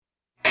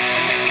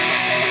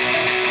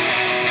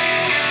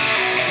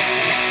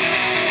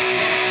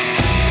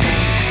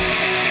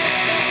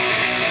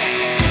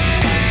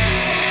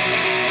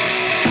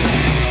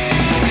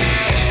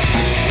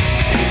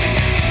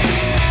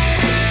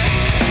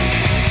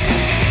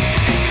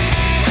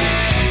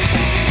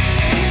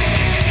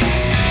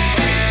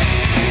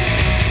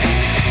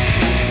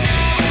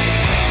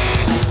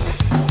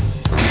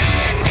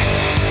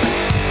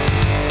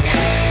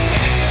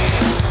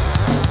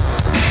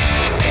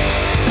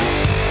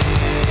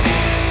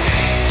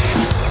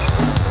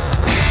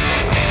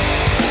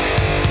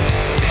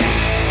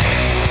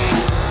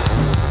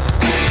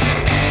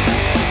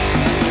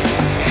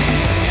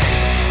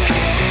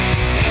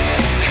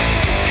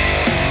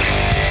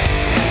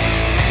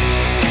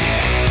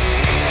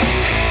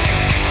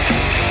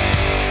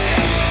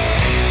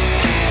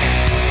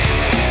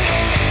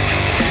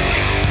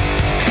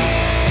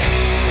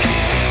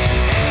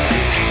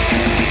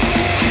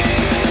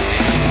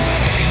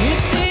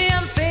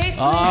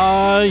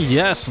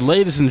yes,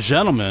 ladies and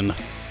gentlemen,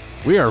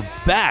 we are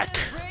back.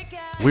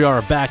 We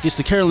are back. It's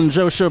the Carolyn and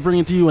Joe Show,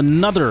 bringing to you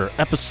another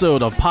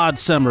episode of Pod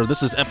Sember.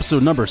 This is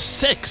episode number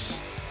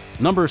 6.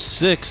 Number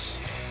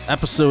 6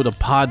 episode of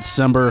Pod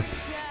Sember,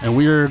 and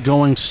we are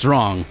going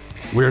strong.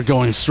 We're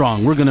going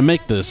strong. We're going to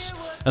make this.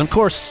 And of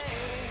course,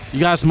 you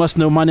guys must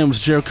know my name is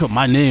Jericho.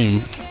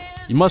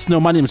 You must know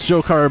my name is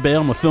Joe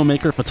Carabeo. I'm a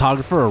filmmaker,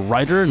 photographer, a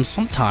writer, and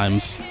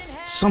sometimes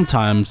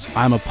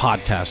I'm a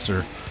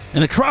podcaster.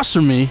 And across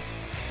from me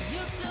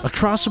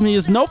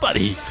is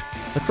nobody.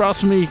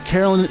 Across from me,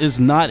 Carolyn is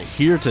not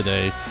here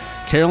today.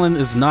 Carolyn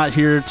is not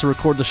here to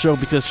record the show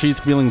because she's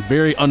feeling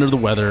very under the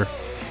weather.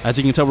 As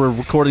you can tell, we're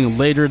recording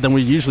later than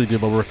we usually do,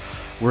 but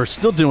we're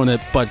still doing it.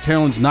 But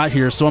Carolyn's not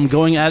here, so I'm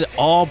going at it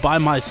all by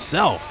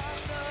myself.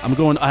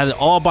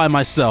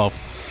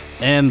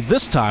 And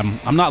this time,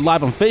 I'm not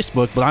live on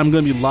Facebook, but I'm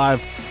going to be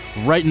live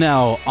right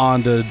now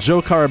on the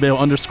Joe Carabeo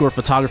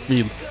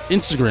 _photography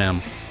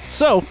Instagram.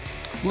 So,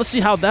 let's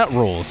see how that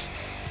rolls.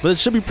 But it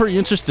should be pretty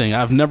interesting.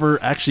 I've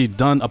never actually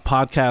done a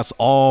podcast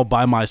all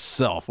by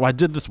myself. Well, I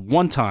did this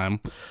one time,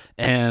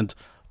 and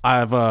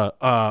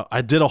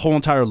I did a whole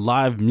entire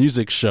live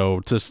music show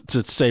to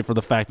say for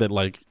the fact that,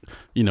 like,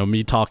 you know,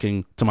 me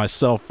talking to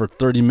myself for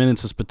 30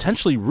 minutes is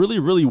potentially really,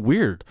 really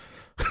weird.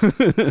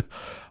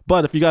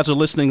 But if you guys are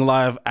listening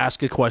live,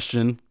 ask a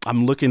question.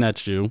 I'm looking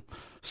at you.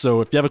 So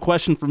if you have a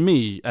question for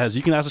me, as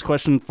you can ask this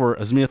question for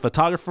as me a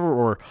photographer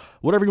or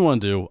whatever you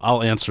want to do,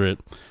 I'll answer it.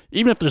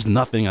 Even if there's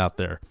nothing out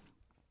there,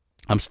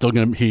 I'm still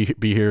going to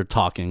be here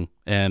talking,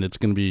 and it's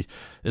going to be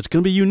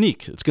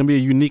unique. It's going to be a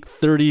unique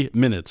 30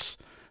 minutes.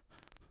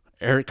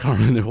 Eric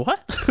Carmen,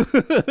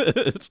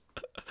 what?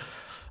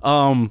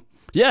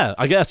 Yeah,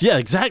 I guess. Yeah,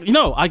 exactly. You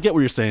know, I get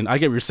what you're saying.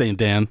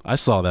 Dan. I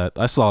saw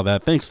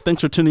that. Thanks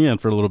for tuning in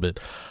for a little bit.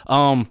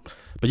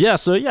 But yeah,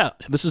 so yeah,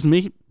 this is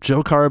me,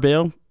 Joe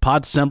Carabeo,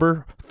 Pod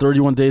Sember,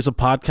 31 days of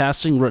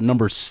podcasting. We're at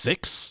number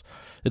 6.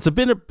 It's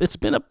been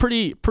a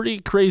pretty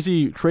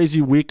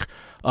crazy week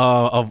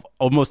of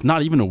almost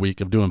not even a week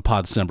of doing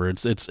Pod Sember.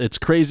 It's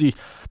crazy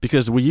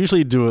because we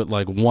usually do it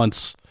like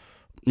once,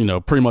 you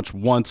know, pretty much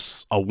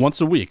once a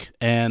week,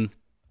 and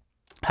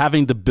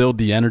having to build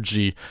the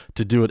energy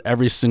to do it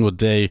every single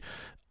day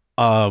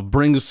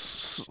brings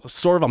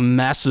sort of a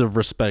massive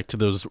respect to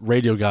those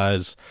radio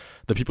guys,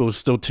 the people who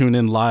still tune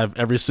in live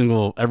every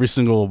single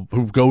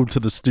who go to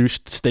the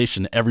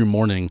station every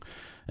morning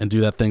and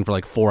do that thing for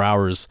like 4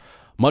 hours.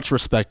 Much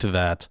respect to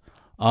that.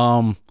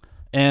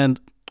 And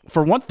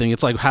for one thing,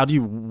 it's like,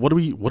 what do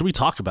we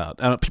talk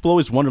about? People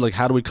always wonder, like,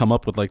 how do we come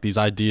up with like these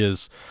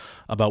ideas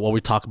about what we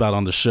talk about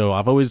on the show?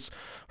 I've always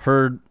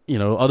heard, you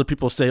know, other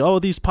people say, oh,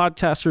 these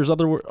podcasters,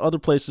 other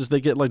places,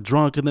 they get like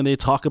drunk and then they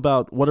talk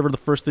about whatever the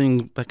first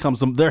thing that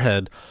comes to their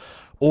head.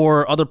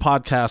 Or other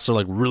podcasts are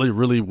like really,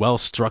 really well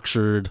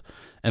structured,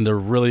 and they're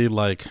really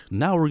like,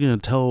 now we're going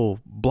to tell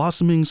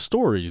blossoming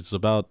stories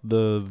about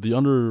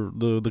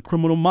the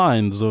criminal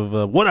minds of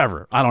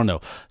whatever. I don't know.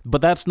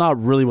 But that's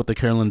not really what the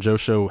Carolyn and Joe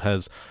Show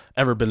has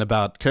ever been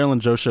about. Carolyn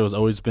and Joe Show has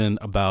always been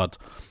about,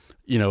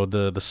 you know,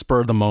 the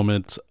spur of the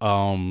moment.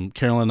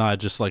 Carolyn and I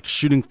just like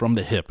shooting from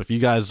the hip. If you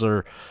guys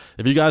are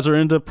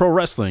into pro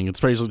wrestling,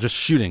 it's basically just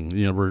shooting.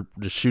 You know, we're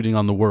just shooting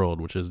on the world,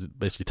 which is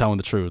basically telling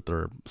the truth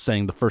or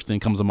saying the first thing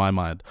comes to my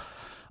mind.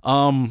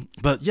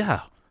 But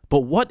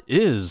what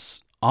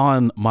is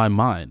on my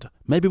mind?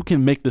 Maybe we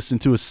can make this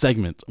into a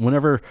segment.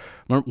 Whenever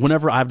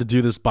I have to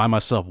do this by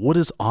myself, what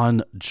is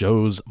on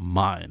Joe's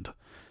mind?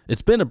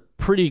 It's been a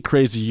pretty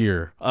crazy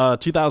year.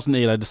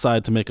 2008, I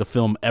decided to make a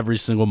film every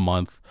single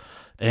month.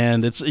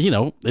 And it's, you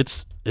know,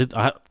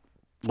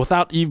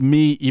 without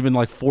me even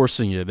like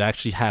forcing it, it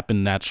actually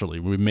happened naturally.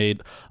 We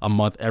made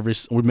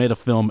a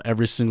film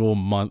every single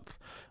month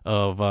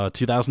of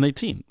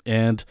 2018,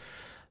 and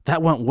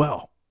that went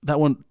well. That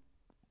went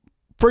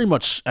pretty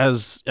much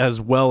as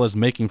well as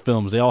making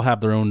films. They all have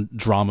their own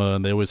drama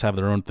and they always have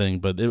their own thing,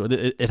 but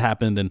it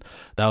happened, and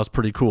that was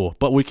pretty cool.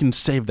 But we can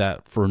save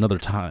that for another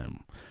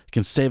time.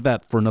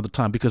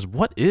 Because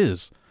what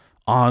is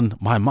on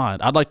my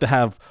mind? I'd like to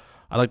have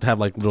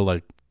like little,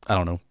 like, I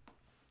don't know,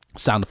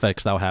 sound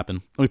effects that'll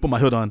happen. Let me put my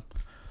hood on.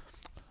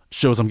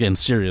 Shows I'm getting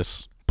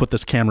serious. Put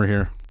this camera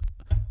here.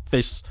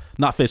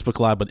 Not Facebook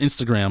Live, but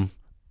Instagram.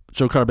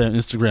 Joe Carabeo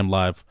Instagram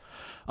Live.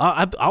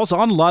 I was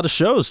on a lot of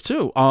shows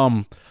too.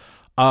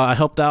 I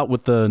helped out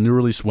with the New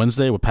Release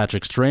Wednesday with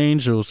Patrick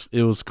Strange. It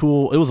was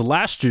cool. It was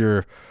last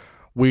year.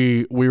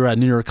 We were at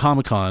New York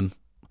Comic Con,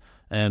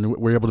 and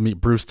we were able to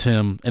meet Bruce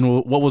Timm. And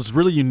what was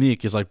really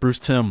unique is, like, Bruce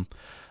Timm,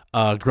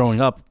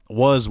 growing up,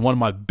 was one of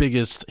my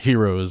biggest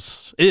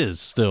heroes, is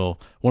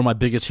still one of my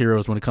biggest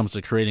heroes when it comes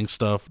to creating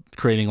stuff,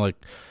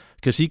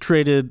 because he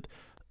created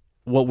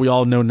what we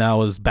all know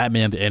now as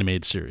Batman the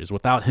Animated Series.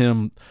 Without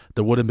him,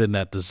 there wouldn't have been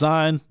that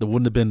design, there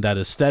wouldn't have been that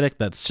aesthetic,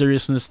 that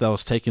seriousness that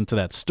was taken to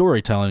that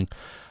storytelling,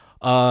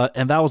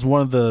 and that was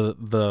one of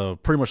the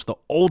pretty much the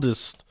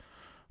oldest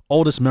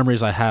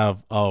memories I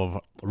have of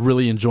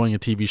really enjoying a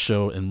TV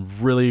show, and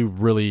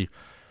really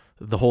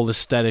the whole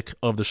aesthetic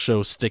of the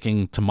show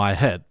sticking to my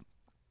head.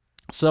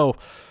 So,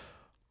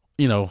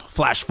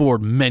 flash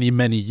forward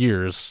many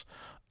years,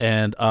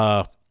 and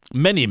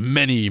many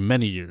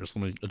years.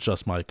 Let me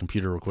adjust my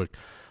computer real quick.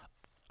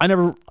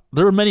 There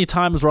were many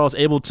times where I was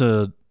able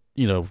to,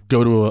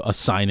 go to a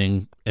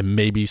signing and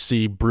maybe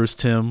see Bruce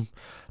Timm,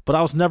 but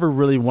I was never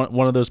really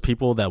one of those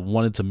people that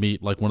wanted to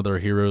meet like one of their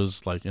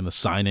heroes, like in the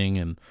signing,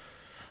 and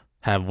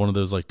have one of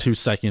those like 2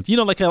 seconds,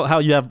 like how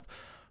you have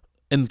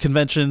in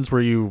conventions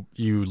where you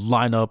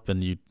line up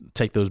and you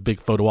take those big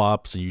photo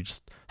ops and you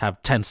just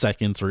have 10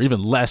 seconds or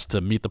even less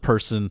to meet the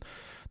person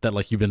that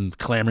like you've been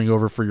clamoring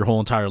over for your whole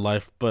entire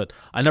life. But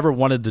I never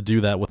wanted to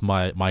do that with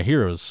my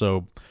heroes.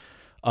 So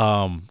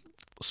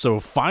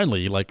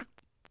finally, like,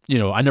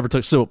 I never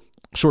took, so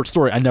short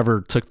story, I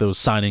never took those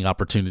signing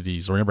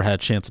opportunities, or never had a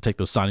chance to take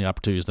those signing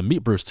opportunities to meet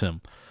Bruce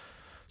Timm.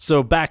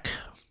 So back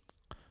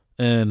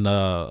in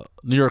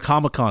New York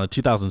Comic Con in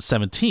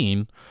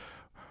 2017,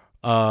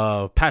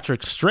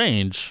 Patrick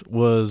Strange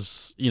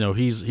was,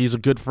 he's a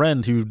good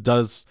friend who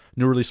does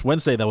New Release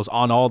Wednesday, that was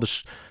on all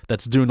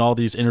that's doing all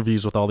these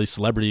interviews with all these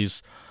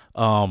celebrities.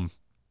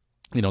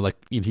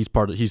 He's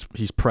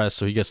press,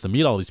 so he gets to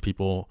meet all these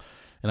people.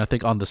 And I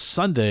think on the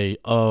Sunday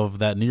of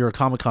that New York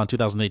Comic Con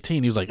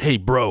 2018, he was like, "Hey,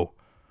 bruh,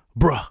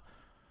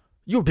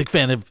 you're a big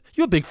fan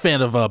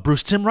of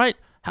Bruce Timm, right?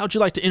 How'd you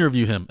like to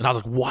interview him?" And I was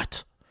like,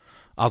 "What?"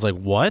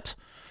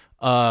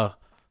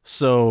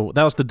 So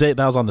that was the day.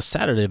 That was on the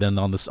Saturday. Then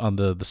on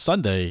the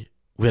Sunday,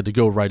 we had to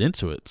go right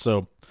into it.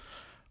 So,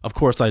 of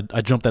course, I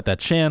jumped at that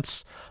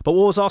chance. But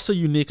what was also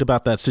unique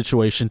about that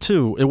situation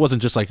too, it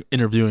wasn't just like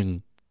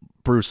interviewing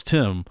Bruce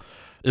Timm.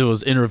 It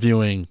was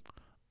interviewing,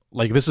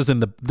 like, this is in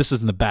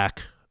the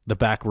back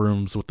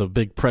rooms with the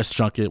big press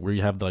junket where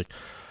you have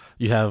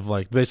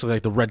basically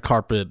like the red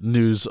carpet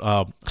news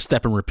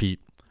step and repeat,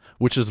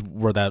 which is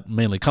where that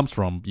mainly comes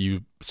from.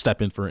 You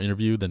step in for an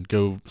interview, then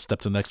go step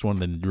to the next one,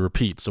 then you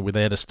repeat. So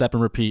they had a step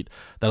and repeat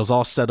that was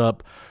all set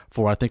up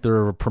for, I think they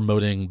were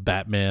promoting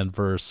Batman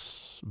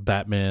versus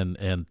Batman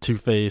and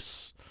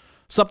Two-Face,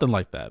 something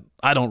like that.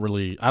 I don't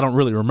really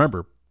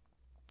remember.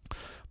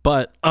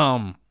 But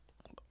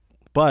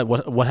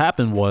what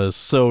happened was,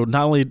 so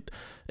not only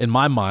in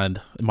my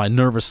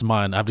nervous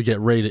mind, I have to get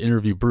ready to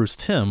interview Bruce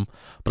Timm,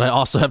 but I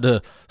also have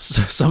to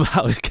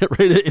somehow get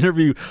ready to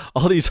interview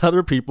all these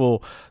other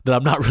people that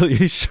I'm not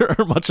really sure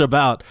much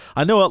about.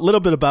 I know a little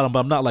bit about them, but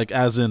I'm not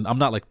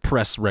like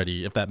press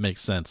ready, if that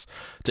makes sense,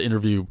 to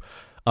interview.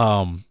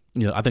 I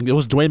think it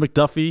was Dwayne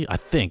McDuffie, I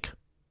think.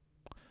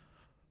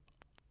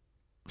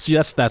 See,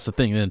 that's the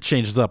thing, and it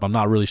changes up. I'm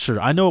not really sure.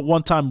 I know at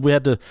one time we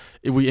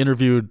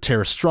interviewed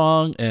Tara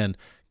Strong and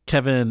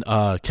Kevin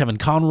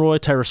Conroy.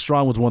 Tara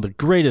Strong was one of the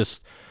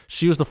greatest.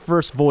 She was the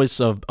first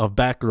voice of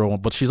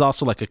Batgirl, but she's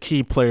also like a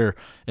key player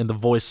in the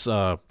voice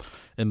in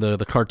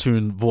the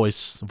cartoon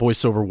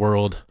voiceover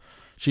world.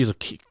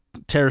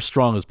 Tara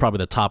Strong is probably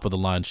the top of the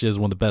line. She is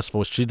one of the best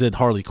voices. She did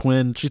Harley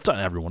Quinn. She's done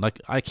everyone.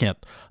 I can't,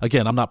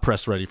 again, I'm not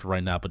press ready for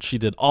right now, but she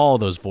did all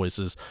those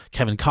voices.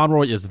 Kevin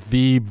Conroy is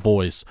the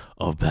voice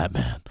of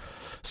Batman.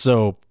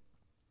 So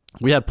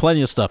we had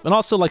plenty of stuff. And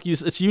also, like,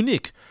 it's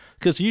unique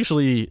because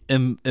usually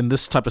in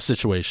this type of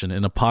situation,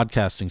 in a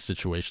podcasting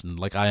situation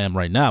like I am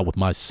right now with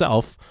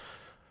myself,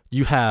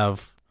 you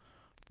have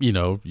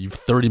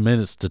 30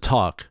 minutes to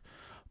talk.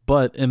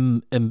 But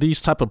in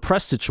these type of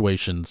press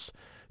situations,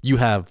 you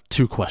have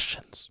two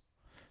questions,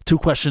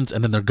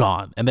 and then they're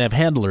gone, and they have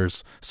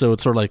handlers. So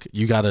it's sort of like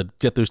you got to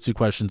get those 2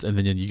 questions, and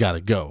then you got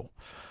to go.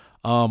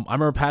 I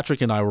remember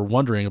Patrick and I were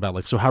wondering about,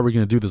 like, so how are we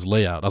going to do this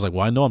layout? I was like,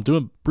 well, I know I'm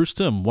doing Bruce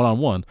Timm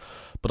one-on-one,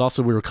 but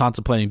also we were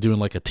contemplating doing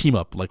like a team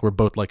up. Like we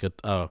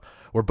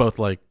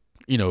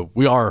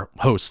are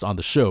hosts on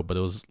the show, but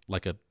it was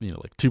like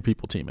like 2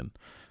 people teaming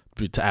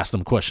to ask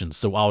them questions.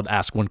 So I would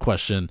ask one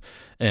question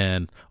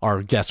and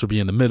our guest would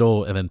be in the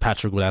middle, and then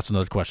Patrick would ask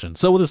another question.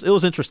 So it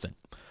was interesting.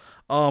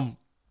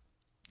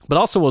 But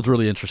also what's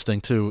really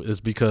interesting too is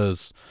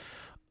because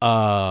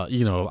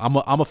I'm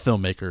a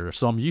filmmaker,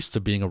 so I'm used to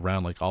being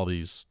around like all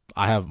these.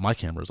 My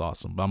camera's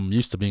awesome, but I'm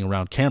used to being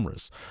around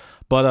cameras.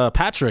 But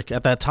Patrick,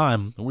 at that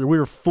time, we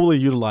were fully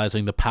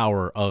utilizing the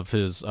power of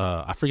his,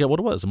 I forget what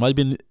it was. It might have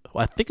been,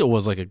 I think it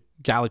was like a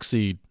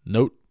Galaxy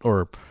Note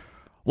or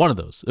one of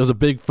those. It was a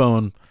big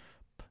phone,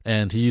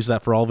 and he used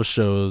that for all of his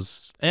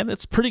shows, and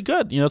it's pretty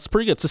good. It's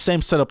pretty good. It's the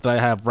same setup that I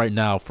have right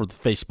now for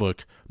the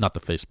not the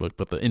Facebook,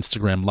 but the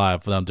Instagram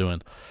Live that I'm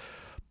doing.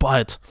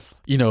 But,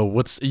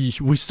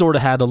 we sort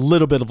of had a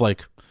little bit of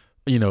like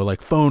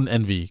phone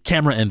envy,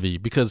 camera envy,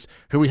 because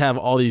here we have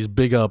all these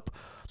big up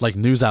like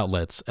news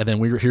outlets, and then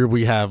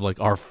we have like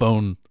our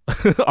phone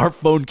our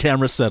phone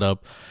camera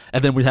setup,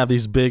 and then we have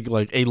these big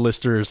like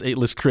A-list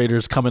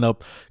creators coming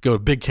up, go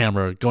big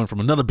camera, going from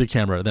another big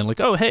camera, and then like,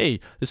 oh hey,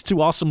 it's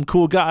 2 awesome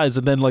cool guys,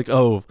 and then like,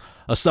 oh,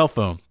 a cell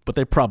phone. But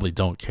they probably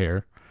don't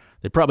care.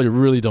 They probably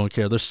really don't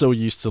care. They're so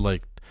used to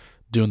like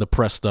doing the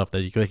press stuff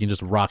that they can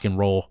just rock and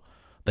roll.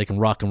 They can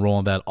rock and roll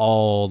on that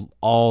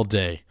all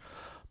day.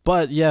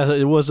 But yeah,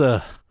 it was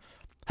had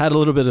a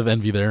little bit of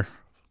envy there,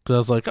 because I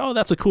was like, oh,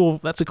 that's a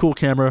cool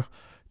camera,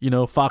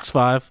 Fox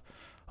 5.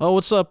 "Oh,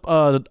 what's up,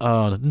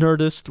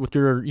 Nerdist, with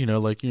your,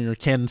 like your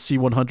Canon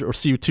C100 or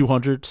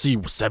C200,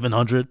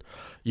 C700,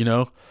 you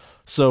know."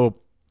 So,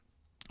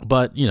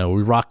 but we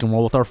rock and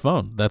roll with our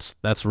phone. That's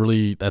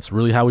really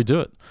how we do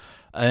it.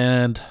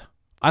 And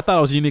I thought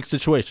it was a unique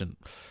situation.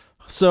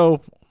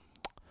 So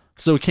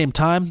it came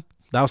time.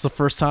 That was the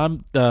first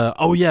time.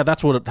 Oh yeah,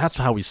 that's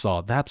how we saw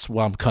it. That's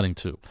what I'm cutting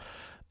to.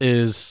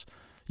 Is,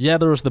 yeah,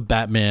 there was the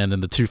Batman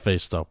and the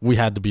Two-Face stuff. We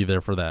had to be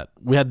there for that.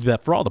 We had to do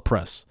that for all the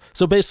press.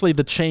 So basically,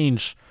 the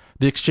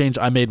exchange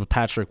I made with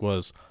Patrick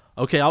was,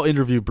 okay, I'll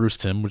interview Bruce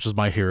Timm, which is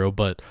my hero,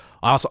 but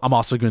I'm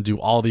also going to do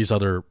all these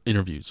other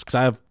interviews because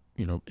I have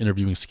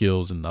interviewing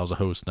skills, and I was a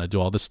host and I do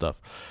all this stuff.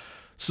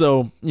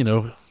 So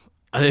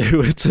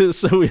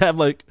so we have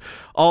like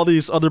all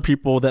these other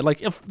people that,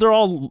 like, if they're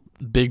all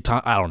big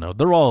time, I don't know,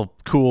 they're all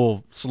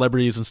cool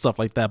celebrities and stuff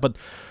like that, but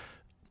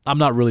I'm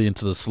not really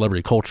into the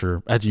celebrity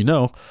culture, as you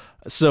know.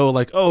 So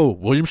like, oh,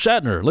 William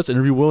Shatner, let's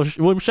interview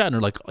William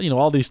Shatner. Like,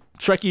 all these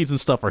Trekkies and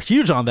stuff are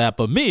huge on that,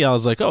 but me, I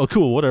was like, oh,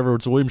 cool, whatever,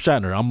 it's William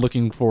Shatner. I'm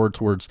looking forward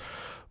towards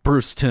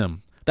Bruce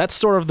Timm. That's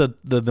sort of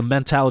the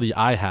mentality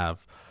I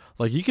have.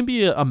 Like, you can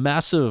be a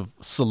massive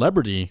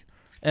celebrity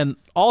and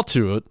all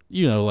to it,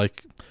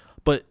 like,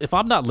 but if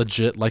I'm not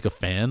legit like a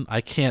fan,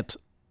 I can't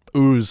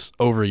ooze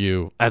over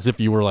you as if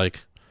you were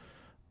like,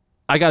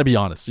 I got to be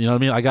honest. You know what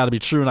I mean? I got to be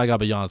true and I got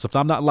to be honest. If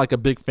I'm not like a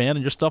big fan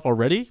of your stuff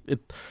already,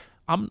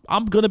 I'm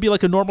going to be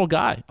like a normal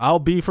guy. I'll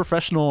be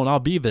professional and I'll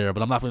be there,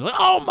 but I'm not going to be like,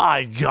 oh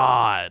my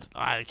God,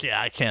 I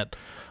can't,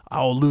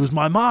 I'll lose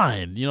my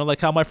mind.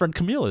 Like how my friend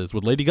Camille is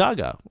with Lady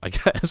Gaga, I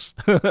guess.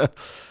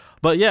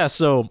 But yeah,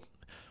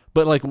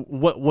 but like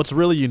what's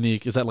really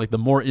unique is that, like, the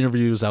more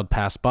interviews I'd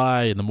pass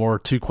by and the more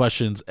two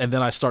questions, and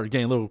then I start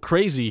getting a little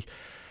crazy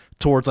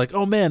towards like,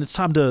 oh man, it's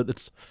time to,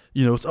 it's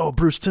oh,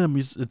 Bruce Timm,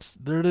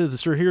 there it is,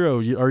 it's your hero.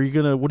 What are you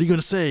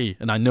gonna say?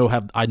 And I know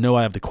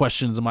I have the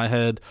questions in my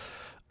head,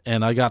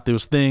 and I got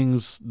those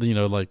things,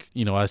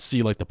 I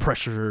see like the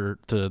pressure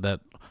that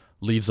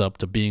leads up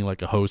to being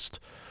like a host.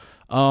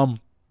 But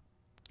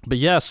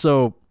yeah,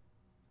 so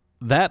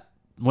that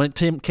when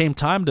it came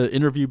time to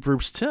interview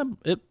Bruce Timm,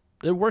 it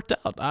worked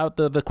out.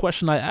 The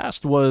question I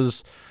asked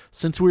was,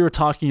 since we were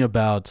talking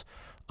about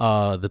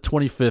the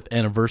 25th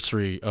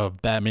anniversary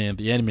of Batman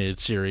the Animated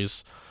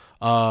Series,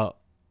 and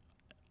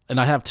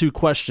I have two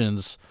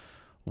questions.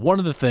 One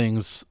of the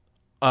things,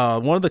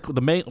 one of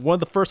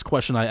the first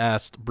question I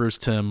asked Bruce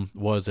Timm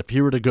was, if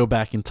he were to go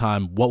back in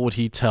time, what would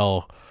he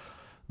tell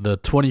the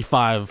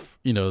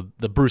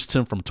the Bruce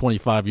Timm from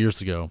 25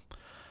 years ago?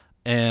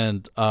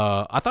 And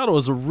I thought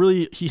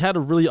he had a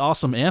really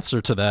awesome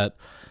answer to that.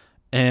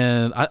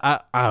 And I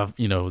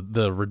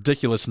the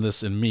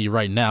ridiculousness in me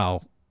right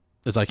now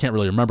is I can't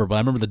really remember, but I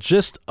remember the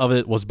gist of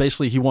it was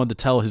basically he wanted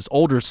to tell his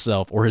older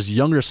self or his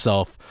younger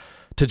self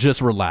to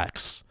just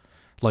relax,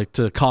 like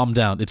to calm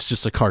down. It's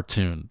just a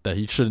cartoon, that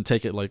he shouldn't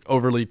take it like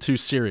overly too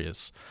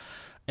serious.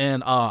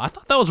 And I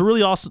thought that was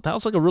really awesome. That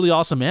was like a really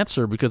awesome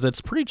answer, because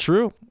it's pretty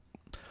true.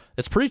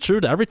 It's pretty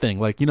true to everything.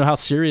 Like, how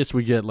serious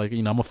we get. Like,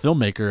 I'm a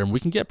filmmaker, and we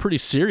can get pretty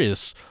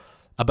serious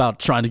about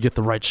trying to get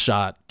the right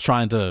shot,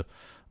 trying to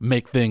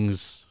make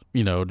things,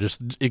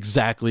 just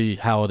exactly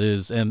how it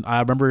is. And I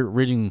remember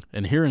reading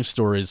and hearing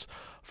stories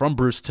from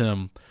Bruce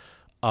Timm,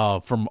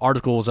 from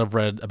articles I've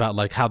read about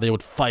like how they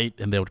would fight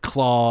and they would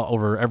claw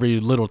over every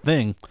little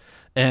thing.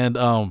 And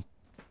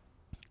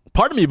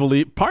part of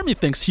me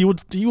thinks he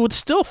would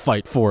still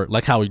fight for it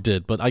like how he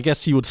did, but I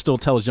guess he would still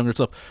tell his younger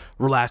self,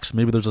 relax,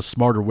 maybe there's a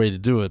smarter way to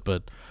do it.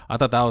 But I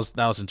thought that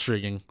was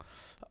intriguing.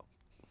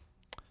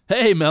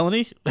 Hey,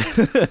 Melanie.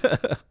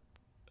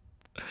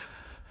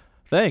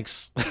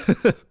 Thanks.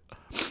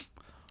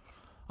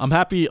 I'm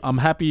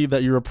happy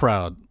that you're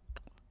proud,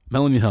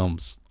 Melanie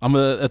Helms.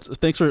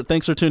 Thanks for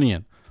tuning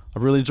in. I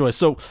really enjoy.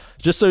 So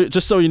just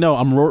so you know,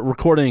 I'm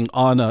recording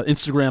on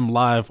Instagram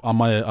Live on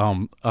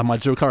my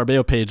Joe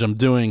Carabeo page. I'm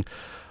doing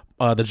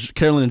the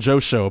Carolyn and Joe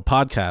Show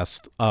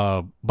podcast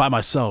by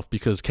myself,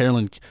 because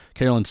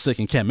Carolyn's sick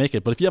and can't make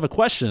it. But if you have a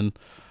question,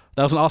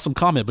 that was an awesome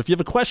comment. But if you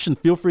have a question,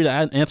 feel free to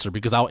answer,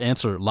 because I'll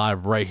answer it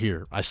live right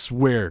here. I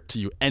swear to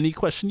you, any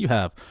question you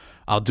have,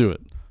 I'll do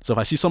it. So if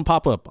I see some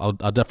pop up, I'll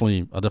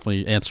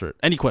definitely answer it.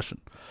 Any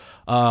question.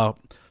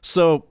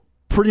 So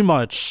pretty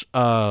much,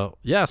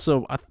 yeah.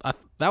 So I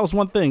that was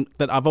one thing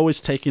that I've always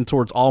taken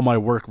towards all my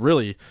work,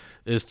 really,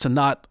 is to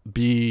not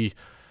be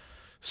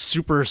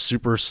super,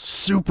 super,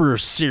 super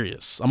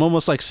serious. I'm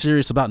almost like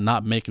serious about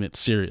not making it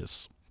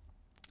serious.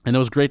 And it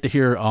was great to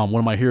hear one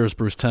of my heroes,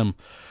 Bruce Timm,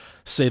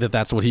 say that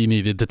that's what he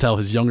needed to tell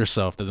his younger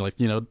self, that, like,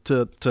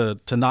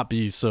 to not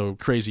be so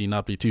crazy,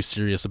 not be too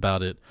serious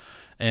about it.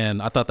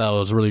 And I thought that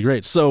was really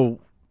great.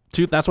 So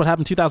that's what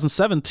happened in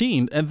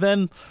 2017. And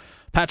then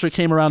Patrick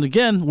came around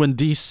again when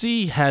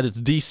DC had its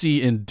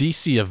DC in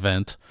DC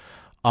event.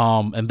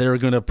 And they're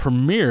going to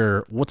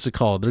premiere, what's it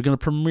called? They're going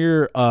to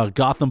premiere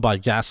Gotham by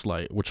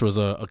Gaslight, which was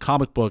a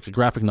comic book, a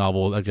graphic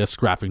novel, I guess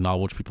graphic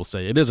novel, which people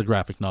say it is a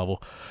graphic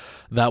novel,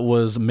 that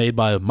was made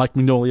by Mike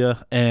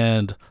Mignola,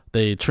 and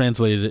they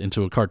translated it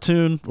into a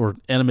cartoon or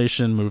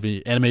animated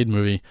movie.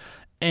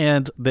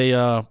 And they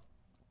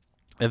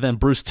and then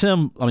Bruce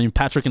Timm, I mean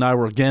Patrick and I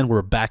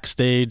we're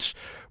backstage.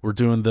 We're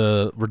doing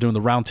the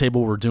round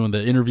table, we're doing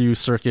the interview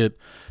circuit,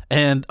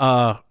 and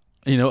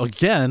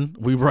again,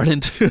 we run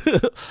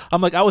into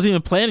I'm like, I wasn't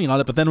even planning on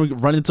it, but then we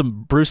run into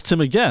Bruce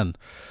Timm again.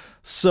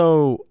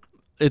 So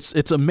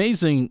it's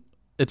amazing.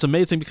 It's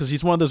amazing because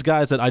he's one of those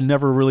guys that I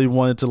never really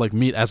wanted to like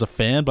meet as a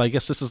fan, but I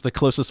guess this is the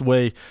closest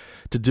way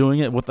to doing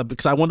it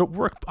because I want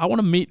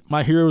to meet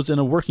my heroes in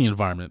a working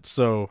environment.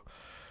 So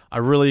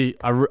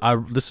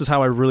this is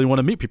how I really want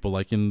to meet people,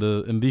 like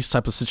in these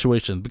type of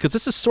situations, because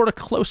this is sort of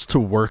close to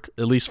work,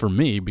 at least for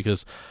me,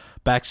 because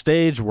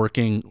backstage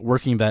working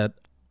in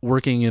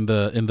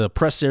the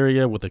press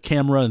area with a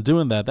camera and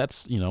doing that,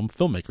 that's, I'm a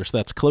filmmaker, so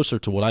that's closer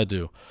to what I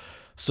do.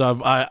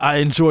 So I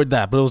enjoyed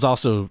that, but it was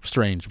also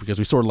strange because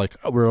we sort of like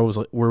we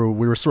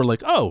were sort of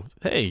like, oh,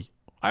 hey,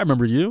 I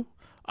remember you.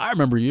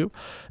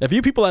 If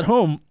you people at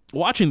home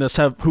watching this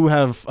who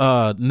have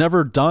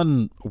never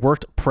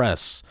worked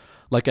press,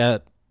 like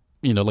at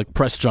like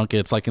press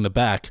junkets, like in the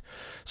back.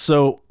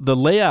 So the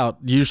layout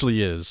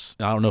usually is,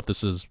 I don't know if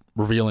this is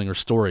revealing or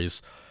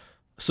stories.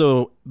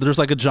 So there's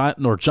like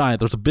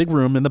there's a big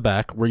room in the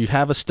back where you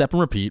have a step and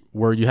repeat,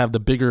 where you have the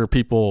bigger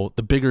people,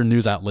 the bigger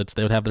news outlets,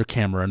 they would have their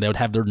camera and they would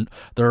have their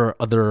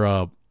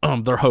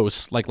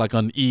hosts, like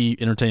on E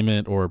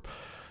Entertainment, or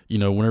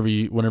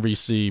whenever you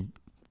see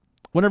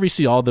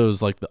all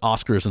those, like the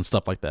Oscars and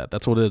stuff like that.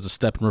 That's what it is, a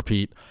step and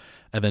repeat.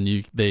 And then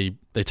they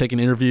take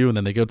an interview and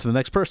then they go to the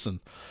next person.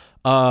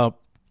 And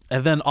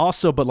then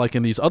also, but like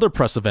in these other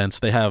press events,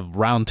 they have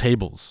round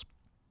tables.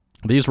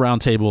 These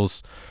round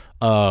tables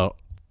are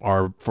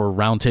for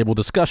round table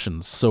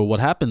discussions. So what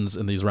happens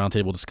in these round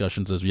table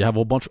discussions is you have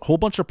a whole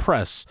bunch of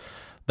press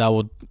that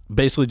would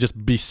basically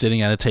just be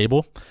sitting at a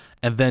table,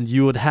 and then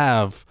you would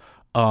have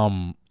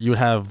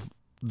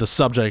the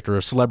subject or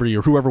a celebrity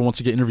or whoever wants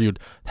to get interviewed.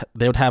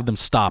 They would have them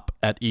stop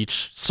at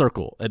each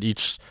circle, at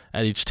each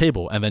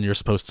table, and then you're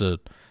supposed to,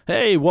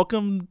 hey,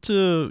 welcome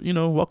to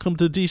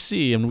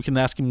DC, and you can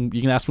ask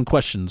him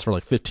questions for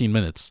like 15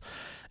 minutes.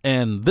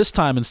 And this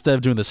time, instead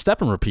of doing the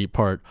step and repeat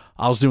part,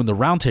 I was doing the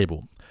round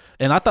table.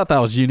 And I thought that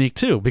was unique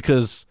too,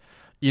 because,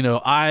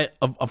 I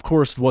of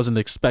course wasn't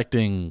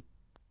expecting,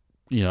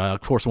 I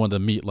of course wanted to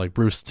meet like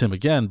Bruce Timm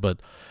again,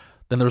 but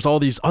then there's all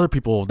these other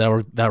people that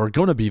were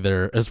going to be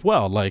there as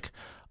well, like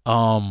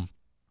at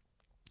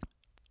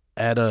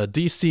a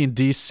DC in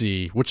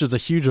DC, which is a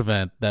huge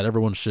event that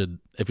everyone should,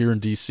 if you're in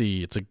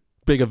DC, it's a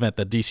big event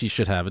that DC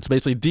should have. It's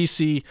basically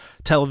DC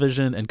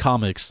television and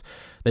comics.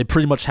 They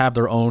pretty much have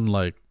their own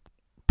like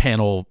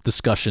panel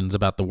discussions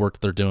about the work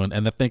they're doing,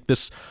 and I think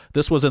this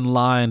was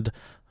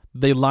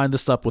they lined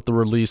this up with the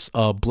release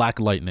of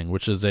Black Lightning,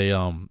 which is a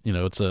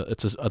it's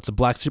a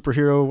black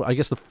superhero, I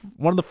guess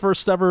one of the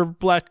first ever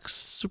black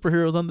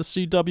superheroes on the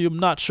CW. I'm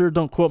not sure,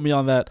 don't quote me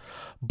on that,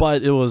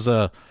 but it was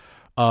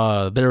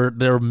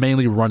they're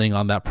mainly running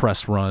on that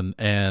press run,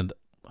 and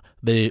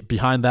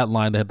behind that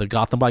line they had the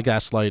Gotham by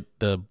Gaslight,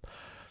 so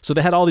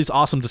they had all these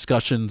awesome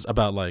discussions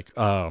about like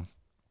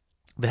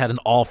they had an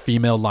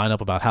all-female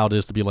lineup about how it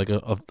is to be like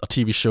a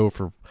TV show,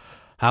 for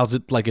how's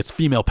it like it's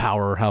female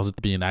power, how's it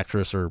to be an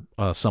actress or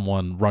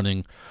someone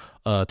running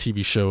a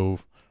TV show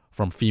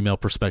from female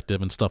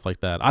perspective and stuff like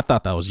that. I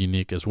thought that was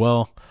unique as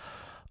well.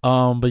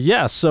 But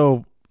yeah,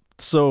 so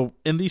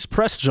in these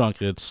press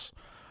junkets,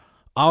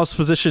 I was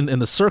positioned in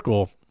the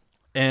circle,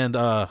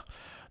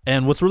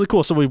 and what's really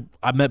cool, so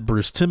I met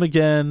Bruce Timm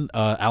again,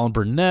 Alan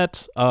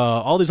Burnett,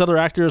 all these other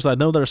actors I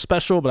know that are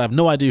special, but I have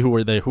no idea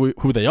who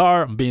they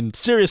are. I'm being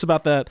serious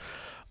about that.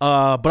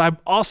 But I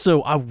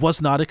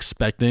was not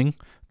expecting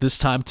this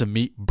time to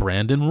meet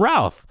Brandon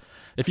Routh.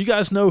 If you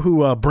guys know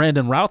who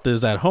Brandon Routh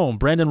is at home,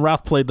 Brandon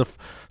Routh played the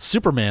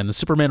Superman in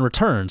Superman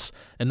Returns,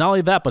 and not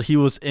only that, but he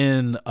was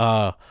in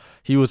the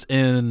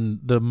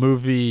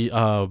movie,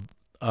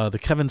 the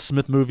Kevin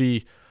Smith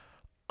movie.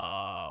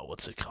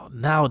 What's it called?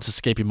 Now it's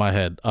escaping my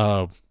head.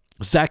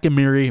 Zack and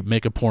Miri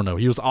Make a Porno.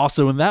 He was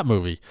also in that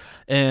movie.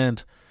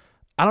 And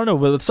I don't know,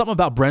 but it's something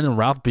about Brandon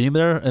Routh being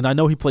there. And I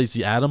know he plays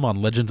the Atom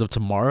on Legends of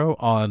Tomorrow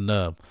on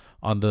the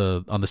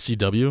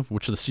CW,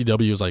 which the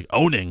CW is like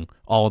owning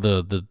all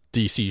the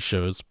DC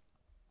shows.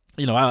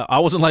 I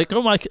wasn't like,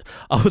 oh my,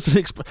 I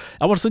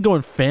wasn't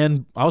going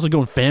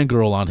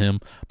fangirl on him,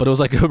 but it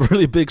was like a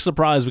really big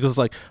surprise because it's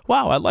like,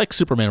 wow, I like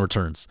Superman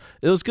Returns.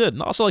 It was good.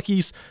 And also like he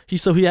has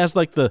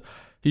like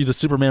he's a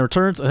Superman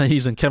Returns, and then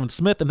he's in Kevin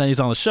Smith, and then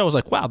he's on the show. I was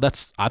like, wow,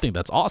 I think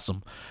that's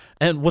awesome.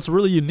 And what's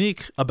really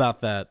unique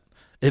about that,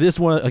 it is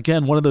one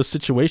of those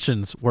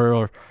situations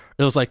where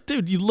it was like,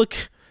 dude,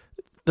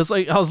 it's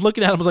like, I was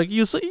looking at him, I was like,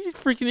 you're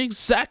freaking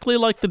exactly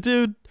like the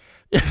dude.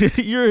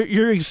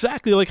 you're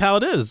exactly like how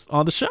it is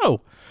on the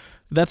show.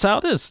 That's how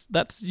it is.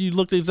 You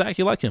looked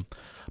exactly like him.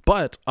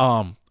 But,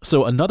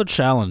 so another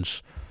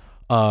challenge,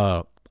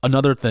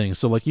 another thing.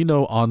 So like,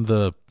 on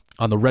the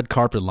red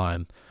carpet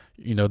line,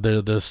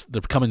 they're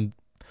becoming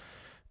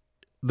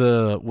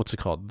what's it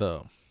called?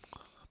 The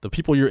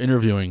people you're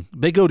interviewing,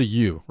 they go to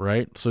you,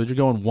 right? So you're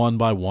going one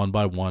by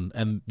one,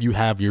 and you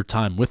have your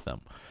time with them.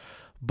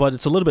 But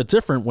it's a little bit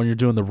different when you're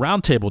doing the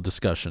roundtable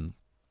discussion.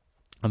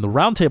 On the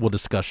roundtable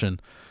discussion,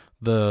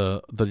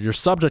 the your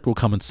subject will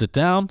come and sit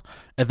down,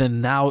 and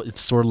then now it's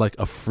sort of like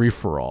a free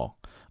for all.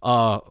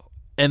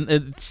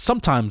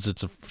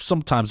 Sometimes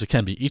sometimes it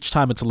can be. Each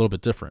time it's a little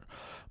bit different,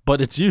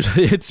 but it's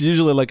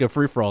usually like a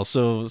free for all.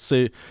 So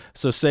say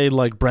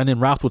like Brendan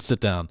Routh would sit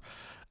down,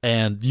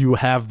 and you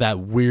have that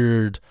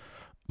weird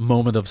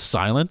moment of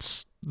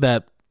silence.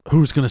 That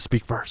who's gonna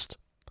speak first?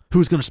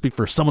 Who's going to speak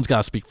first? Someone's got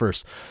to speak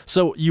first.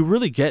 So you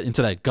really get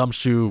into that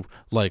gumshoe,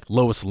 like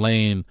Lois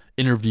Lane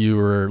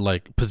interviewer,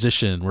 like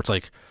position where it's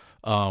like,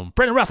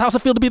 Brandon Routh, how's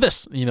it feel to be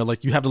this?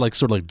 Like you have to like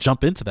sort of like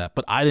jump into that.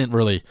 But I didn't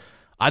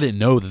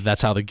know that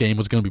that's how the game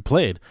was going to be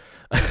played.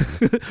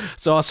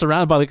 So I was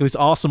surrounded by like these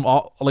awesome,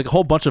 like a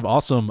whole bunch of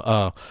awesome,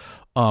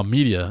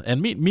 media,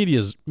 and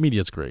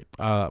media's great.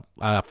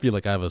 I feel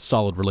like I have a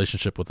solid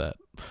relationship with that.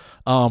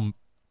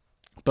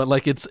 But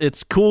like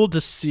it's cool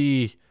to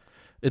see.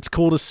 It's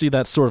cool to see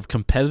that sort of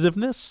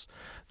competitiveness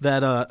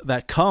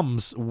that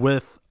comes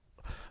with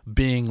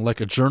being like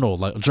a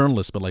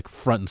journalist, but like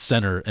front and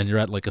center, and you're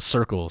at like a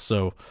circle.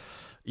 So,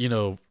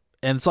 and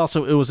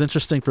it was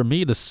interesting for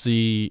me to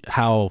see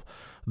how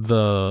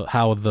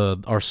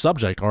our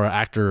subject, our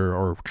actor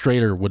or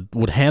creator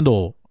would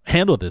handle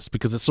this,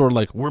 because it's sort of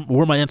like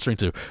where am I answering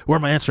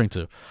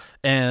to,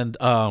 and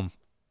I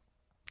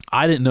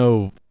didn't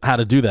know how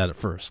to do that at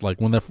first.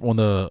 Like when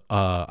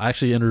I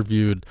actually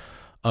interviewed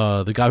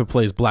the guy who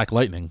plays Black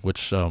Lightning,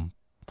 which I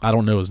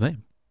don't know his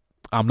name.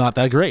 I'm not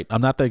that great.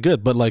 I'm not that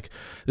good. But like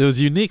it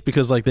was unique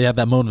because like they had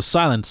that moment of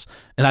silence,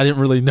 and I didn't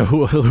really know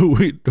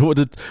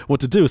what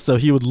to do. So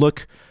he would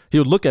look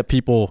at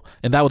people,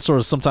 and that would sort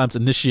of sometimes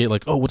initiate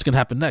like, oh, what's gonna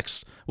happen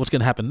next?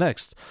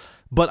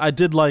 But I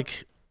did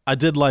like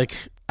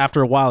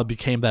after a while it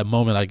became that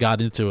moment. I got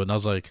into it, and I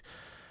was like,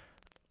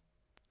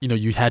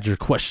 you had your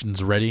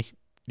questions ready.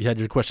 And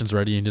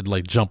you did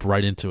like jump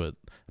right into it.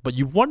 But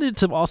you wanted it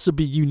to also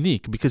be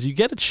unique, because you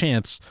get a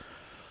chance.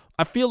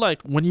 I feel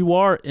like when you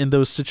are in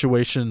those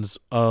situations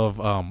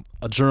of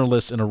a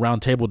journalist in a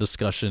roundtable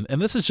discussion,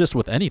 and this is just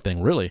with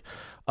anything really,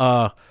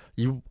 I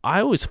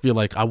always feel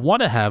like I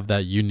want to have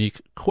that unique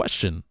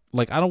question.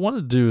 Like I don't want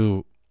to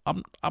do.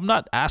 I'm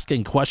not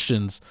asking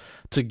questions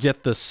to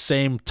get the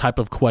same type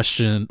of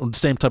question or the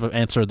same type of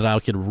answer that I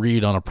could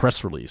read on a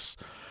press release.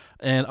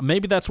 And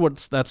maybe that's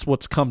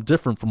what's come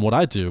different from what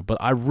I do. But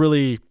I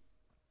really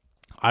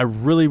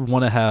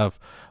want to have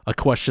a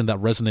question that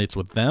resonates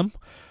with them,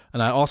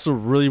 and I also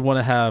really want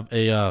to have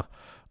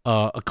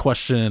a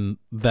question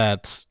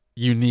that's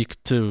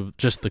unique to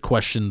just the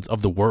questions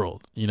of the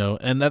world,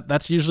 and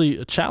that's usually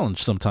a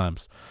challenge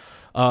sometimes.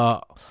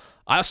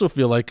 I also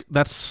feel like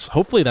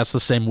hopefully that's the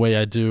same way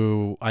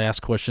I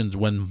ask questions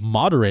when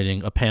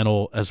moderating a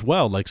panel as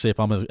well. Like say if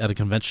I'm at a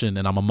convention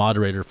and I'm a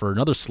moderator for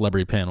another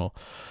celebrity panel.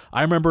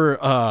 I remember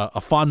a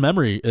fond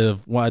memory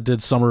of when I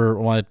did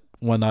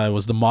when I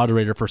was the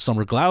moderator for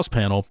Summer Glau's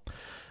panel.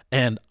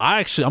 And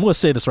I'm going to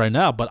say this right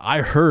now, but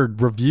I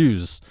heard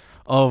reviews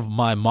of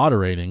my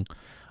moderating,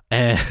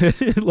 and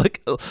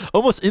like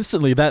almost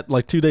instantly, that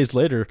like 2 days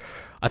later,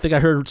 I think I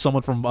heard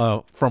someone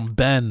from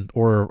Ben,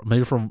 or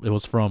maybe it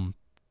was from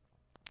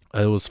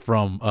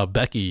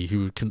Becky,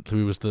 who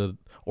was the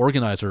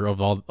organizer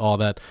of all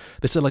that.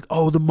 They said like,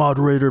 oh, the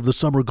moderator of the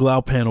Summer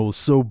Glau panel was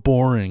so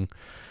boring.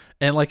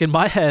 And like in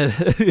my head,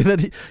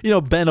 then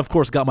Ben of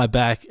course got my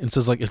back and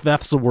says like, if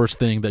that's the worst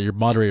thing, that your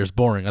moderator is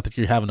boring, I think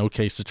you have an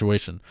okay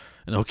situation,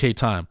 an okay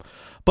time.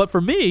 But for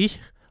me,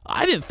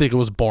 I didn't think it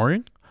was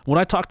boring. When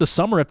I talked to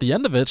Summer at the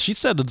end of it, she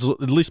said,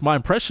 at least my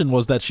impression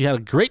was that she had a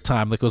great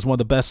time. Like it was one of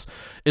the best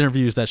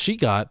interviews that she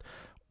got,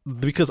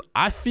 because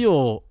I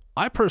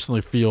personally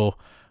feel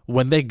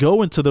when they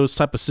go into those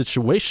type of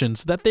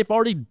situations that they've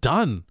already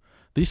done.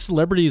 These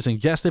celebrities and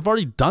guests, they've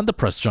already done the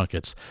press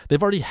junkets.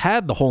 They've already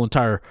had the whole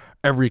entire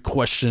every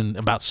question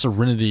about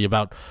Serenity,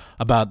 about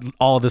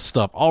all this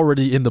stuff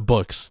already in the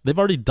books. They've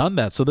already done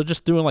that. So they're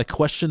just doing like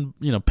question,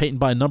 paint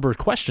by number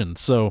questions.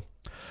 So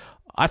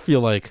I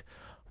feel like,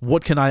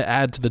 what can I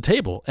add to the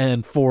table?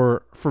 And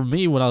for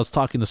me, when I was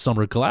talking to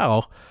Summer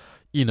Glau,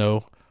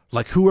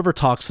 like whoever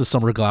talks to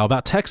Summer Glau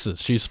about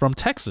Texas, she's from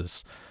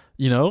Texas,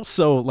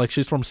 so like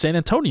she's from San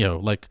Antonio,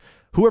 like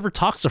whoever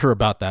talks to her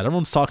about that,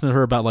 everyone's talking to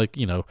her about like,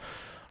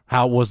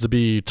 how it was to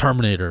be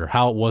Terminator,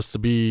 how it was to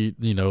be,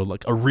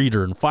 like a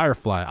reader in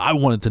Firefly. I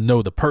wanted to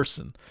know the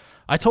person.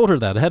 I told her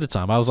that ahead of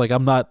time. I was like,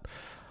 I'm not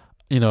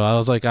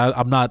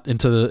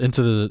into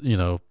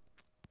the,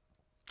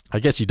 I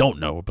guess you don't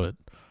know, but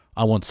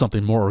I want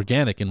something more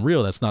organic and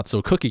real. That's not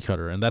so cookie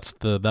cutter. And that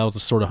was the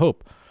sort of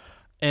hope.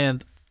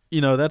 And,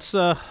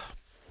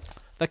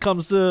 that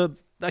comes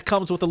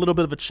with a little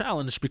bit of a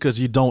challenge, because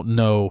you don't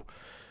know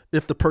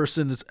if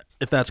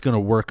that's going to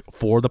work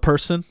for the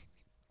person.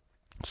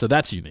 So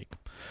that's unique.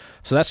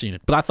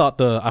 But I thought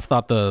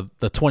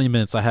the 20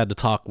 minutes I had to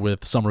talk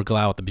with Summer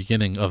Glau at the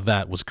beginning of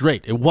that was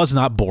great. It was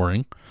not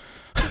boring.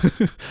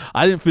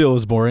 I didn't feel it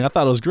was boring. I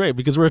thought it was great,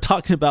 because we were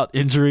talking about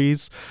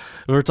injuries.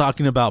 We were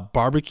talking about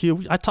barbecue.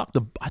 I talked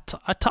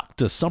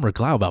to Summer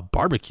Glau about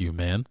barbecue,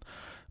 man.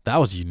 That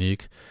was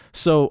unique.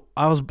 So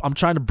I'm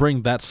trying to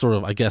bring that sort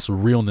of, I guess,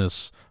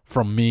 realness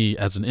from me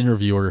as an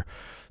interviewer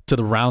to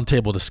the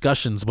roundtable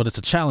discussions, but it's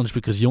a challenge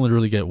because you only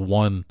really get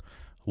one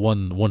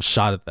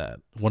shot at that.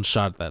 One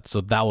shot at that.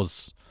 So that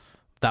was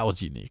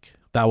unique.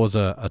 That was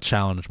a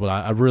challenge, but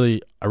I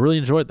really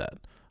enjoyed that.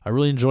 I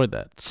really enjoyed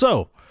that.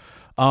 So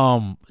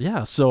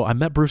so I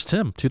met Bruce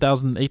Timm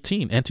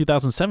 2018 and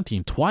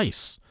 2017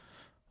 twice.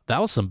 That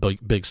was some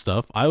big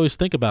stuff. I always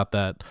think about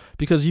that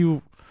because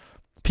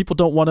people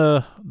don't want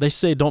to, they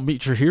say don't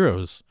meet your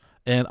heroes.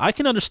 And I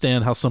can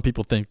understand how some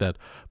people think that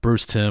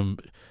Bruce Timm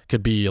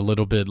could be a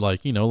little bit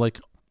like, like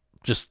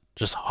just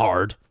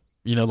hard,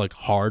 like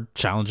hard,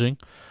 challenging.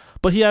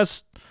 But he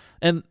has,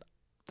 and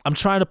I'm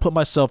trying to put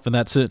myself in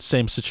that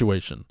same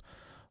situation.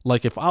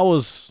 Like if I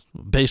was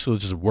basically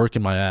just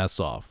working my ass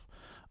off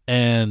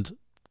and,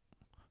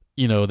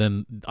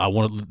 then I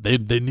want they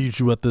need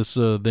you at this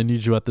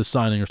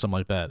signing or something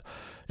like that.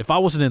 If I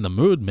wasn't in the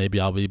mood, maybe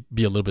I'll be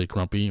a little bit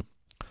grumpy.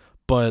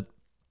 But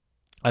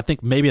I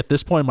think maybe at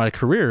this point in my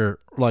career,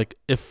 like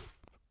if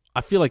I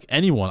feel like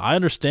I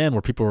understand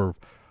where people are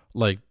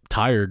like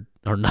tired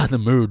or not in the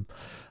mood.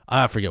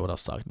 I forget what I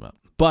was talking about.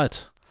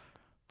 But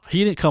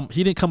he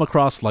didn't come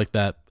across like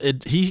that.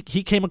 He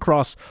came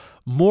across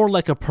more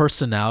like a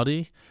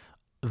personality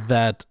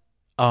that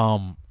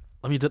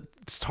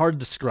it's hard to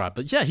describe.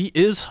 But yeah, he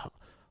is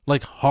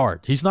like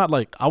hard. He's not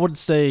like I wouldn't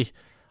say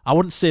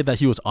that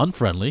he was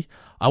unfriendly.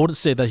 I wouldn't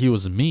say that he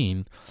was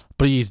mean,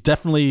 but he's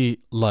definitely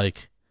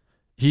like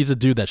he's a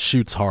dude that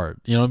shoots hard.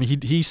 You know what I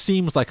mean? He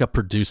seems like a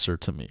producer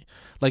to me.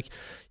 Like,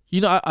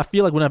 I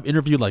feel like when I've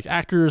interviewed like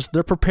actors,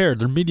 they're prepared,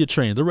 they're media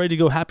trained, they're ready to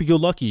go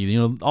happy-go-lucky,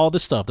 all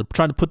this stuff. They're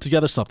trying to put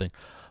together something.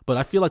 But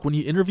I feel like when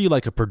you interview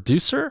like a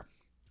producer,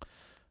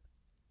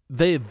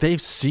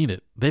 they've seen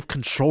it, they've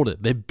controlled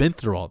it, they've been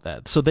through all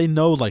that, so they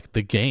know like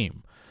the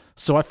game.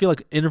 So I feel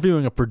like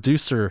interviewing a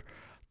producer,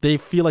 they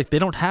feel like they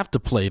don't have to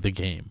play the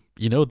game.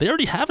 They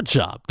already have a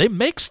job. They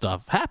make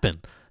stuff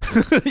happen.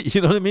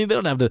 You know what I mean? They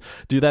don't have to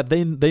do that.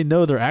 They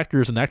know they're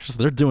actors and actresses.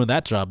 They're doing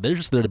that job. They're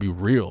just there to be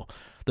real.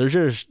 They're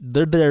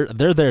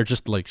there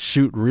just to like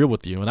shoot real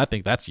with you, and I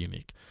think that's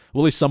unique.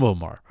 Well, at least some of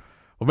them are.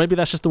 Or maybe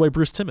that's just the way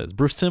Bruce Timm is.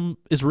 Bruce Timm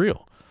is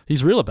real.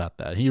 He's real about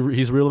that.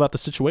 He's real about the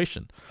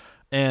situation.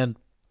 And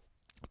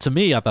to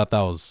me, I thought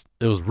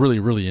it was really,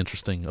 really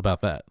interesting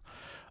about that.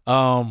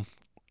 So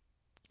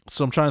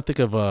I'm trying to think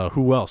of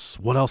who else.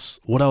 What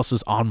else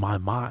is on my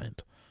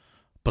mind?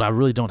 But I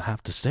really don't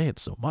have to say it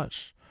so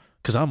much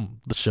because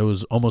the show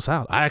is almost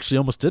out. I actually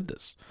almost did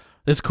this.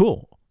 It's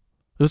cool.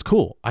 It was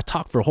cool. I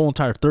talked for a whole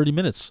entire 30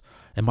 minutes,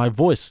 and my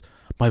voice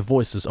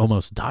is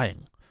almost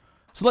dying.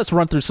 So let's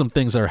run through some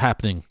things that are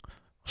happening,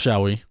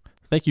 shall we?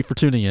 Thank you for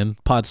tuning in,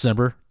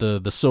 Podsember,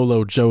 the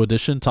solo Joe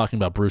edition, talking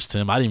about Bruce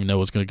Timm. I didn't even know I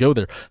was going to go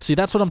there. See,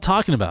 that's what I'm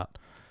talking about.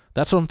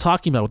 That's what I'm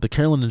talking about with the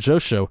Carolyn and Joe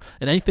show.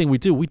 And anything we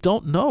do, we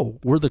don't know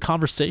where the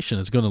conversation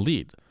is going to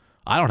lead.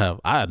 I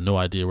had no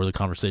idea where the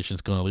conversation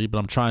is going to lead, but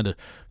I'm trying to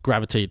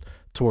gravitate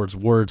towards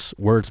words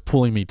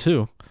pulling me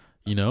too.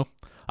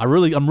 I'm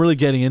really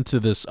getting into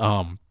this,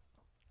 or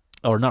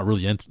not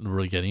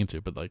really getting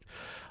into, but like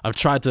I've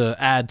tried to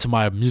add to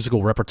my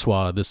musical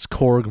repertoire this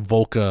Korg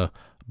Volca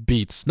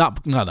beats. No.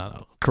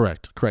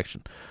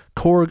 Correction.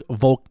 Korg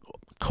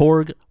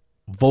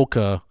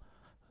Volca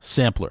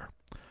sampler.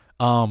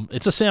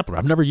 It's a sampler.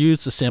 I've never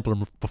used a sampler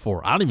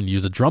before. I don't even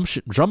use a drum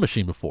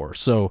machine before.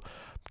 So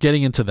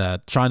getting into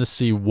that, trying to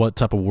see what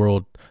type of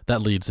world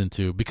that leads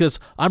into, because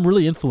I'm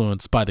really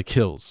influenced by the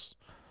Kills.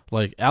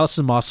 Like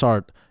Alison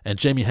Mosshart and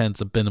Jamie Hens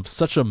have been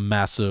such a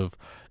massive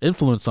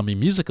influence on me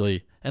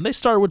musically, and they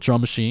started with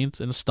drum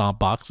machines and stomp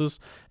boxes,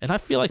 and I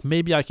feel like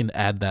maybe I can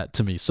add that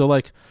to me. So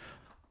like,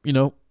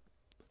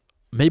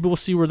 maybe we'll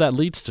see where that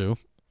leads to.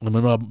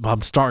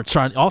 I'm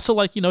trying. Also,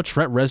 like,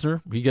 Trent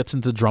Reznor, he gets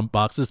into drum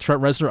boxes.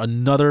 Trent Reznor,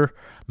 another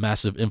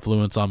massive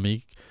influence on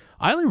me.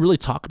 I only really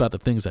talk about the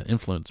things that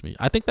influence me.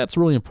 I think that's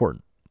really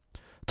important.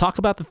 Talk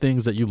about the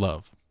things that you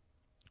love.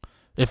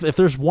 If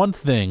there's one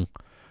thing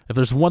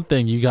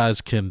you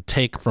guys can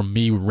take from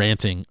me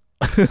ranting,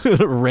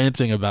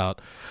 ranting about,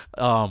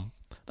 I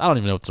don't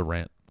even know if it's a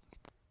rant,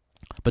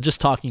 but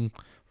just talking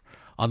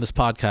on this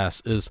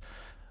podcast is,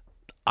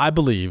 I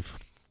believe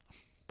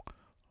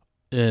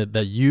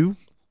that you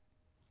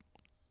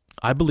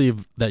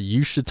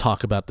should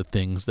talk about the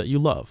things that you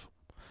love.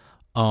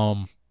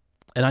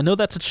 And I know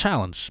that's a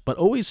challenge, but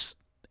always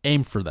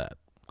aim for that.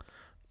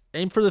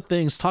 Aim for the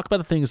things, talk about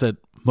the things that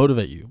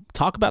motivate you.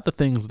 Talk about the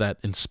things that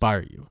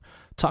inspire you.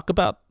 Talk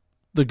about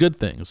the good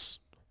things.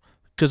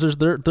 Because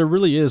there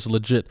really is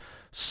legit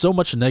so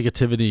much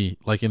negativity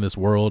like in this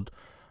world.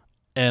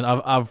 And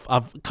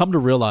I've come to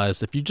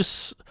realize if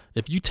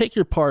you take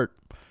your part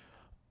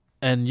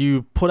and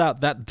you put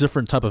out that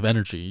different type of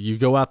energy, you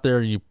go out there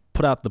and you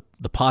put out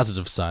the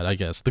positive side, I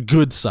guess, the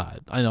good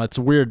side. I know it's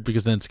weird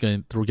because then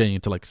we're getting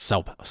into like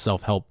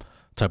self-help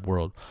type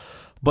world.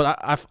 But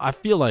I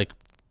feel like,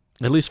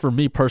 at least for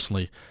me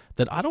personally,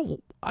 that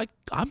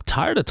I'm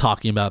tired of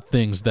talking about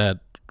things that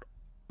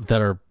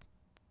are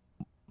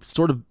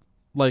sort of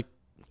like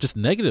just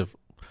negative.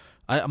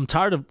 I'm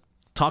tired of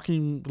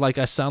talking like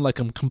I sound like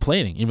I'm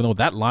complaining, even though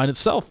that line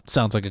itself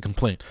sounds like a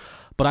complaint.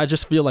 But I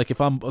just feel like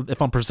if I'm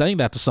presenting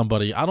that to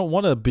somebody, I don't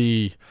want to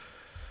be.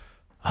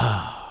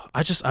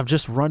 I've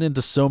just run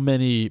into so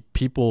many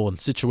people and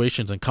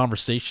situations and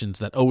conversations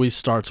that always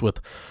starts with,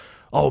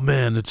 "Oh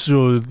man, it's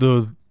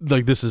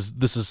this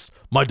is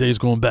my day's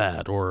going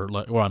bad," or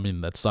I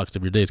mean, that sucks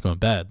if your day's going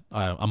bad.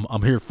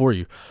 I'm here for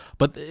you,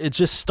 but it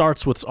just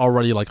starts with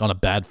already like on a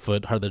bad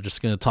foot. How they're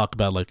just gonna talk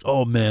about like,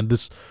 "Oh man,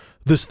 this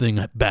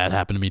thing bad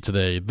happened to me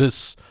today.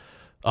 This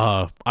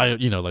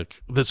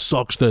this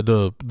sucks that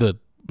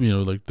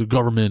like the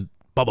government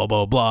blah blah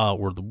blah blah,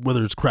 or the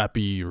weather's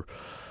crappy, or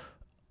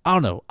I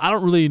don't know. I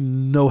don't really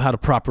know how to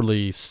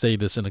properly say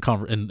this in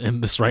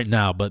in this right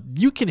now, but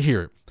you can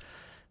hear it.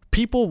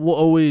 People will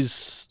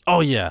always, oh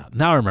yeah,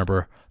 now I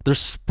remember. They're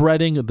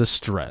spreading the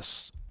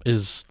stress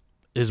is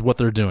what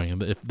they're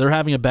doing. If they're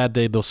having a bad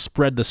day, they'll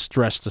spread the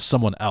stress to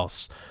someone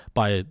else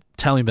by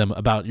telling them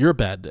about your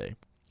bad day,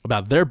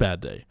 about their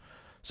bad day.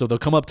 So they'll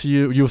come up to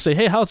you, you'll say,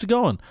 "Hey, how's it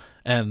going?"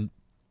 And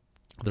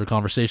their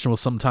conversation will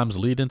sometimes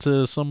lead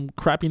into some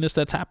crappiness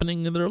that's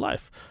happening in their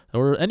life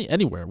or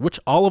anywhere, which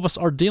all of us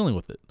are dealing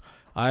with it.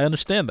 I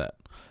understand that.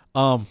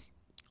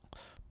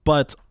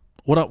 But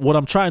what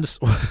I'm trying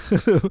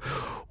to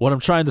what I'm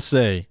trying to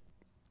say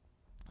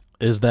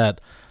is that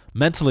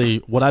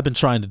mentally, what I've been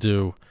trying to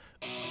do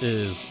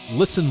is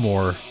listen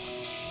more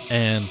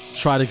and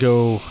try to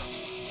go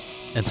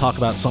and talk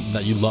about something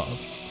that you love,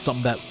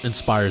 something that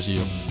inspires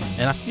you.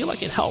 And I feel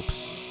like it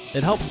helps.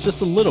 It helps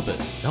just a little bit.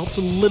 It helps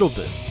a little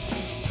bit.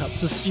 It helps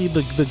to see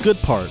the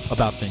good part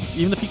about things,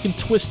 even if you can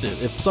twist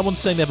it. If someone's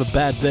saying they have a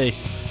bad day,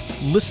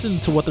 listen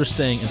to what they're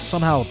saying and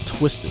somehow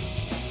twist it.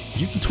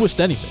 You can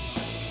twist anything.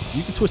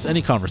 You can twist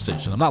any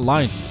conversation. I'm not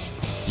lying to you.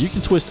 You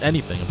can twist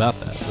anything about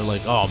that. They're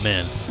like, "Oh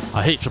man,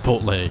 I hate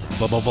Chipotle,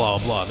 blah blah blah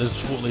blah. This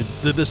Chipotle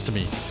did this to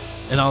me,"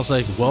 and I was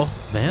like, "Well,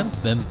 man,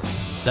 then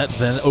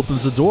that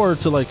opens the door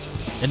to like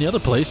any other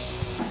place.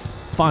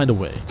 Find a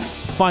way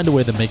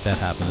to make that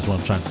happen." Is what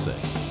I'm trying to say.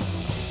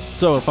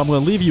 So if I'm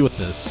going to leave you with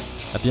this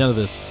at the end of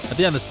this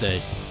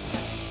day,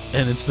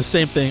 and it's the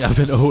same thing I've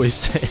been always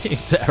saying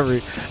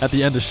to at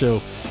the end of the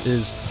show,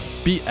 is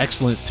be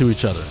excellent to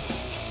each other.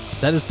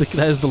 That is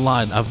the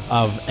line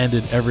I've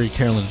ended every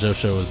Carolyn and Joe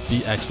show, is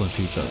be excellent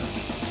to each other.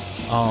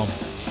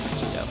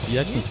 So yeah, be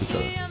excellent to each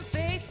other.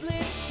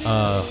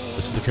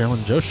 This is the Carolyn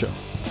and Joe show.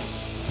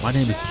 My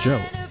name is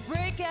Joe.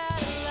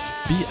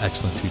 Be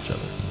excellent to each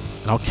other,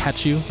 and I'll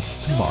catch you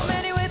tomorrow.